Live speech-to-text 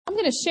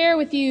going to share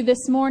with you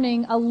this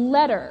morning a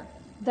letter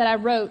that I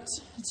wrote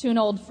to an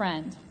old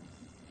friend.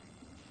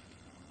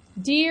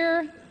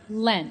 Dear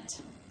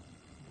Lent.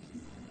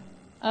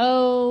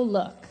 Oh,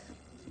 look.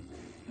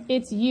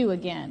 It's you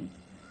again.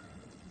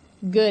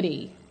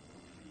 Goody.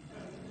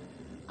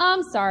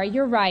 I'm sorry,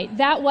 you're right.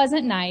 That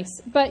wasn't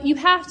nice. But you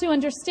have to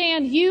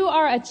understand, you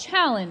are a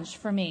challenge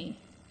for me.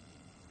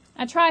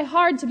 I try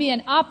hard to be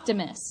an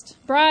optimist,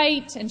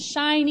 bright and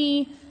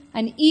shiny,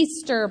 an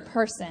Easter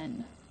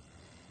person.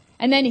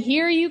 And then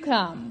here you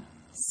come,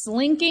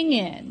 slinking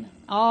in,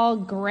 all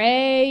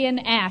gray and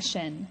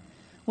ashen,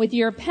 with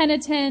your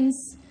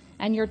penitence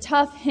and your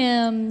tough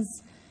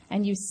hymns,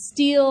 and you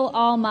steal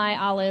all my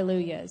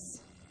alleluias.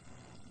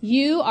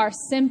 You are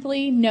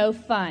simply no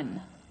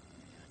fun.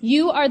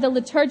 You are the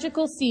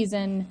liturgical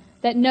season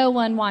that no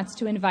one wants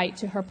to invite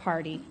to her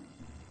party.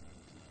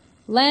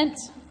 Lent,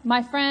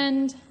 my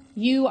friend,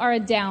 you are a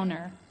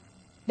downer.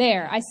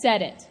 There, I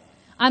said it.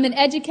 I'm an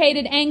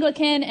educated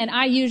Anglican, and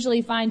I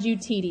usually find you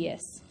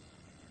tedious.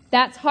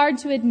 That's hard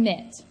to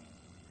admit.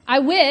 I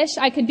wish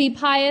I could be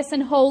pious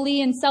and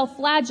holy and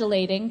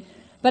self-flagellating,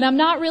 but I'm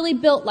not really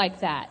built like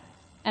that,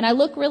 and I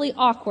look really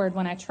awkward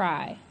when I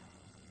try.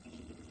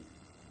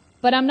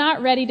 But I'm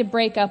not ready to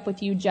break up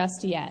with you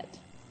just yet.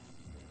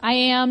 I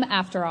am,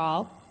 after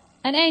all,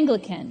 an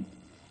Anglican,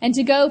 and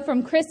to go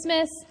from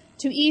Christmas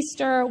to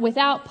Easter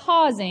without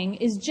pausing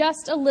is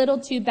just a little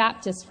too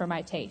Baptist for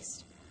my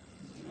taste.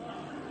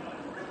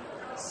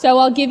 So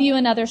I'll give you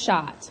another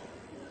shot.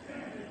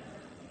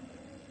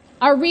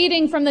 Our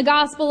reading from the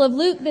Gospel of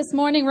Luke this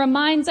morning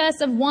reminds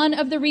us of one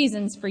of the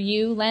reasons for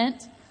you,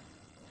 Lent.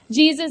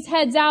 Jesus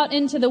heads out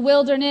into the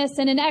wilderness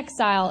in an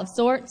exile of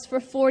sorts for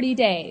 40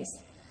 days.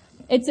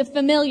 It's a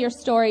familiar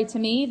story to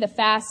me, the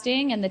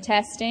fasting and the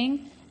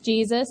testing,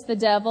 Jesus, the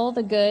devil,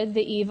 the good,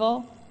 the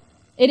evil.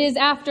 It is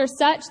after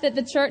such that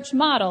the church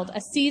modeled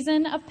a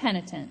season of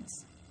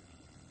penitence.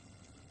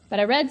 But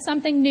I read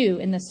something new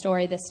in the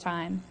story this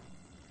time.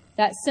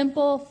 That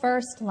simple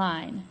first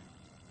line.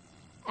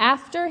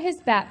 After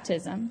his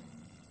baptism,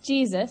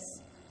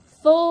 Jesus,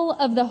 full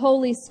of the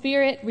Holy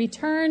Spirit,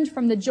 returned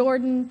from the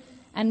Jordan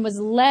and was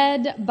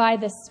led by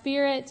the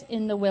Spirit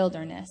in the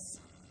wilderness.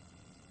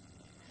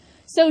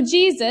 So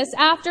Jesus,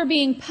 after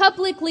being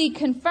publicly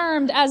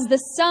confirmed as the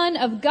Son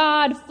of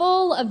God,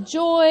 full of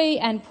joy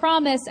and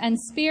promise and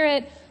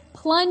Spirit,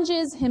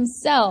 plunges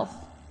himself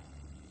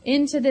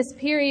into this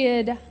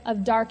period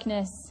of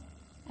darkness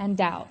and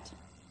doubt.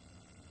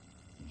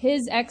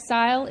 His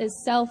exile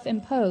is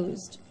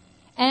self-imposed,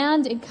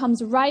 and it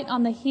comes right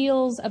on the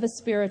heels of a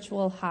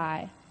spiritual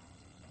high.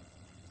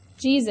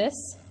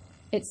 Jesus,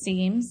 it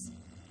seems,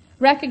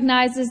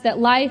 recognizes that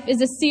life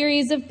is a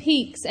series of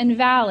peaks and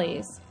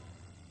valleys,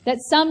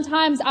 that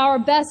sometimes our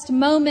best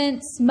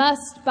moments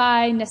must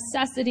by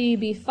necessity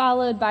be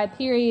followed by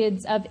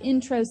periods of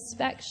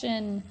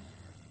introspection,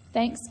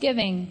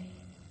 thanksgiving,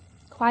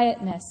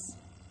 quietness,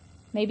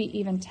 maybe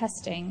even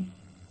testing.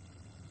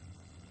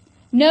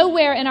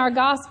 Nowhere in our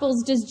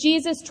Gospels does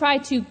Jesus try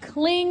to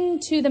cling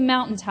to the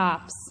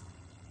mountaintops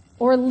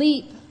or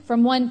leap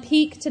from one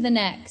peak to the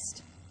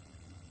next.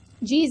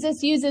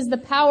 Jesus uses the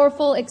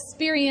powerful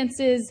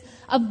experiences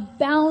of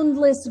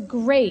boundless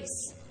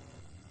grace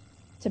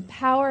to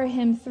power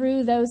him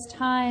through those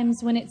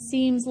times when it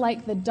seems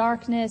like the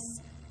darkness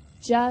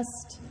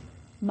just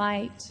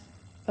might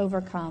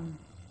overcome.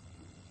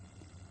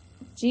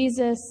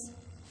 Jesus,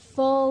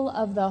 full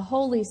of the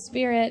Holy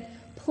Spirit,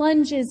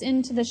 plunges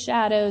into the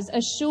shadows,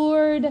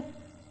 assured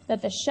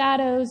that the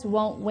shadows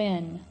won't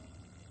win,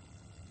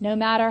 no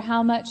matter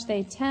how much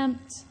they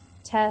tempt,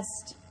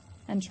 test,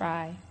 and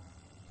try.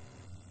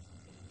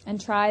 And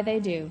try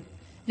they do.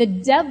 The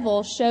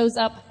devil shows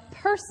up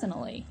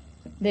personally.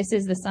 This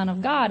is the Son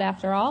of God,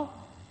 after all,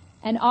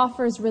 and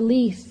offers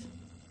relief,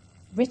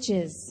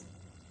 riches,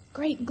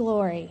 great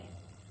glory.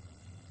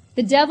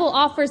 The devil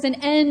offers an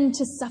end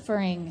to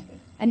suffering,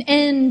 an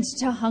end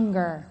to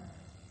hunger.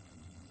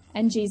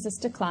 And Jesus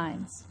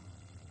declines,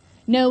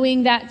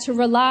 knowing that to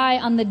rely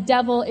on the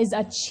devil is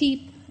a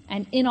cheap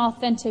and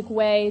inauthentic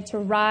way to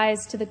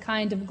rise to the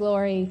kind of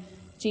glory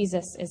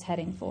Jesus is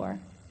heading for.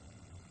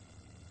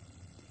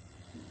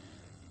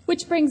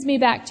 Which brings me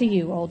back to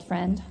you, old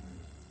friend.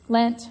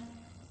 Lent,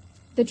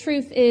 the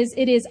truth is,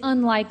 it is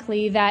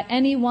unlikely that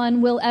anyone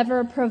will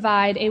ever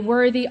provide a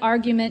worthy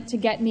argument to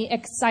get me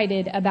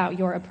excited about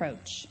your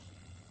approach.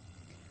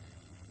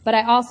 But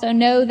I also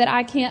know that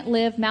I can't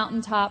live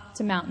mountaintop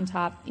to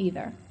mountaintop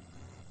either.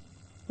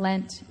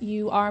 Lent,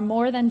 you are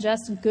more than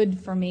just good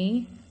for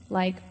me,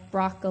 like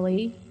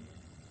broccoli.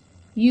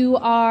 You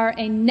are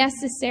a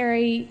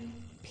necessary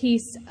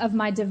piece of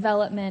my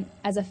development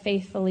as a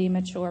faithfully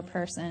mature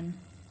person.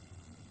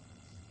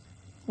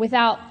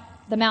 Without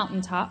the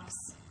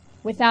mountaintops,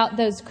 without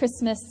those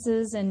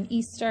Christmases and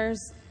Easters,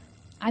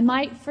 I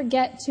might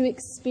forget to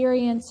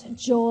experience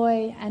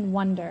joy and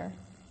wonder.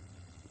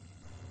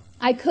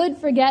 I could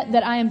forget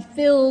that I am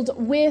filled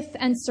with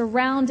and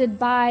surrounded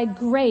by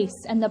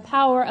grace and the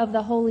power of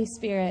the Holy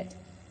Spirit.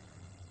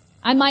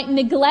 I might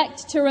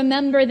neglect to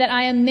remember that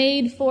I am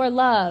made for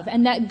love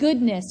and that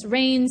goodness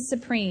reigns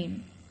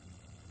supreme.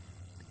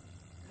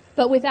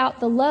 But without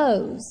the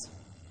lows,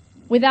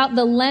 without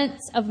the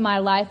Lents of my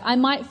life, I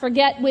might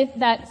forget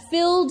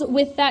filled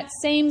with that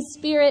same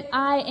Spirit,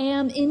 I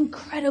am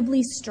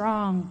incredibly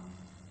strong.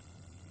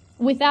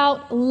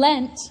 Without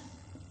Lent,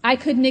 I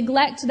could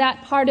neglect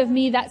that part of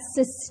me that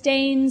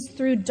sustains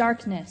through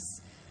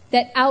darkness,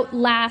 that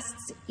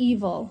outlasts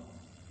evil.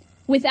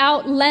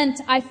 Without Lent,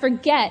 I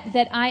forget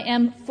that I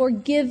am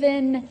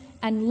forgiven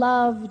and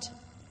loved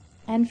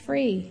and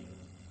free,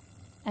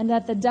 and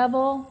that the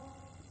devil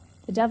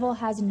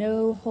has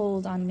no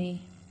hold on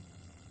me.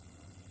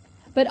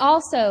 But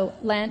also,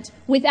 Lent,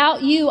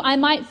 without you, I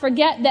might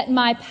forget that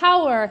my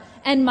power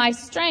and my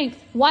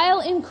strength, while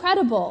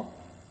incredible,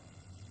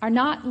 are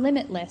not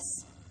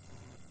limitless.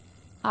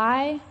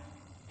 I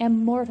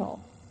am mortal.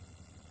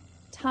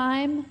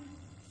 Time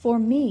for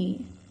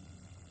me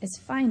is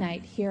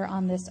finite here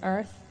on this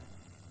earth.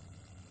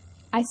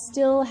 I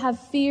still have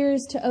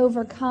fears to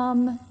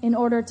overcome in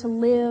order to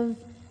live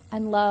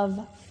and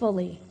love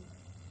fully.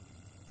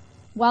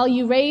 While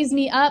you raise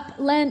me up,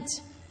 Lent,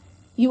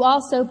 you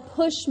also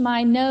push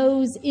my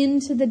nose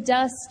into the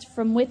dust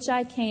from which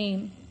I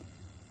came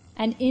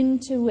and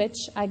into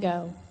which I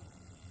go.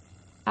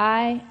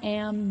 I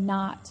am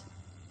not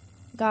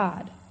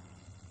God.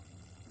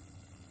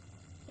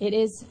 It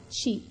is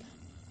cheap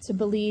to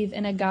believe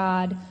in a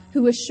God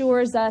who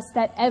assures us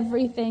that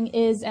everything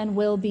is and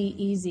will be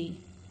easy.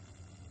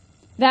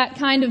 That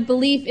kind of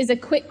belief is a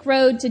quick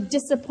road to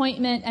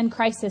disappointment and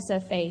crisis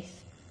of faith.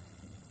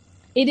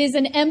 It is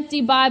an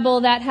empty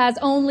Bible that has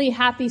only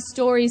happy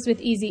stories with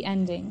easy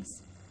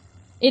endings.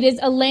 It is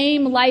a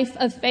lame life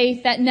of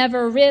faith that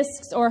never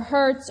risks or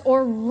hurts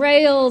or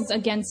rails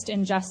against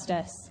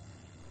injustice.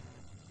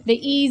 The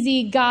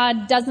easy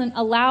God doesn't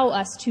allow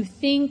us to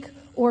think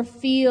or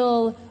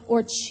feel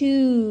or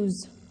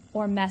choose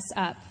or mess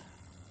up.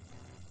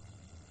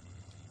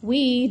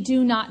 We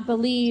do not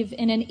believe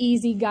in an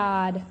easy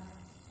God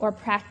or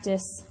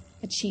practice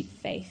a cheap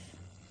faith.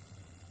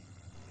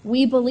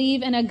 We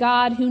believe in a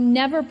God who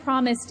never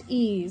promised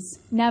ease,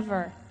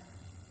 never,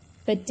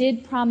 but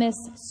did promise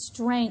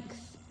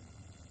strength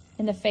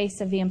in the face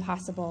of the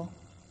impossible.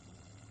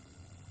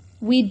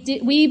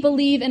 We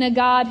believe in a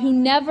God who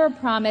never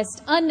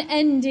promised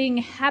unending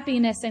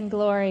happiness and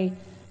glory,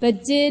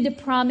 but did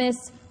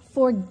promise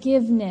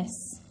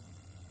forgiveness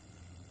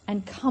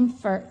and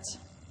comfort.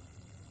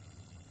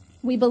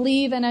 We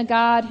believe in a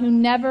God who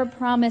never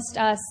promised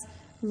us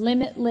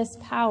limitless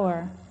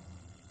power,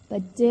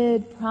 but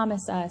did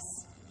promise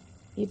us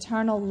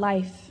eternal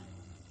life.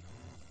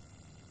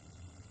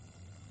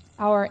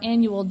 Our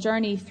annual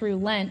journey through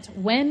Lent,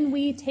 when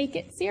we take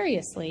it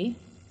seriously,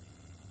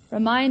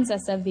 reminds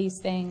us of these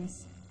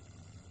things.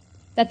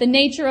 That the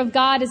nature of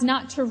God is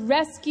not to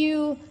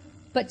rescue,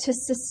 but to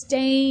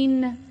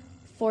sustain,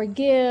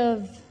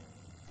 forgive,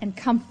 and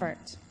comfort.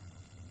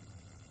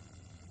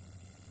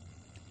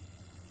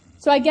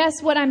 So I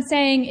guess what I'm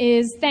saying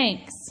is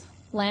thanks,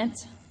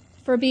 Lent,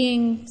 for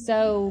being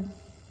so,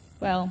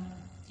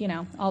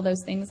 all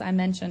those things I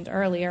mentioned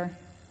earlier.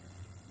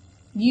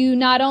 You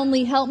not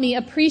only help me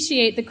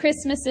appreciate the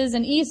Christmases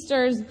and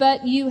Easters,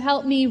 but you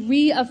help me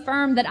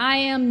reaffirm that I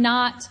am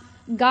not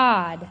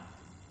God,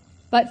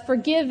 but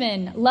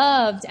forgiven,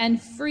 loved,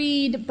 and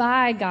freed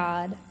by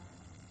God.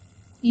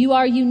 You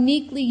are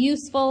uniquely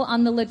useful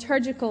on the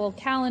liturgical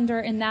calendar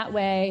in that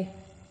way,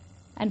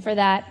 and for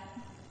that,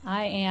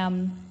 I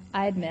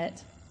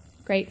admit,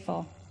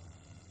 grateful.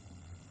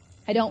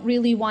 I don't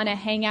really want to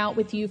hang out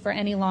with you for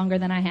any longer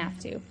than I have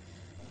to.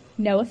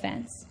 No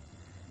offense.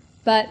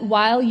 But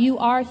while you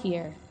are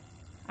here,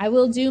 I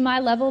will do my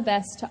level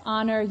best to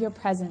honor your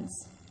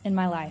presence in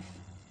my life.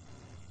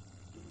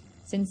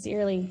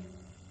 Sincerely,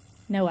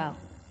 Noel.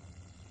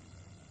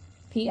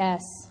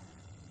 P.S.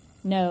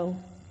 No,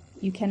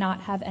 you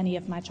cannot have any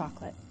of my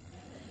chocolate.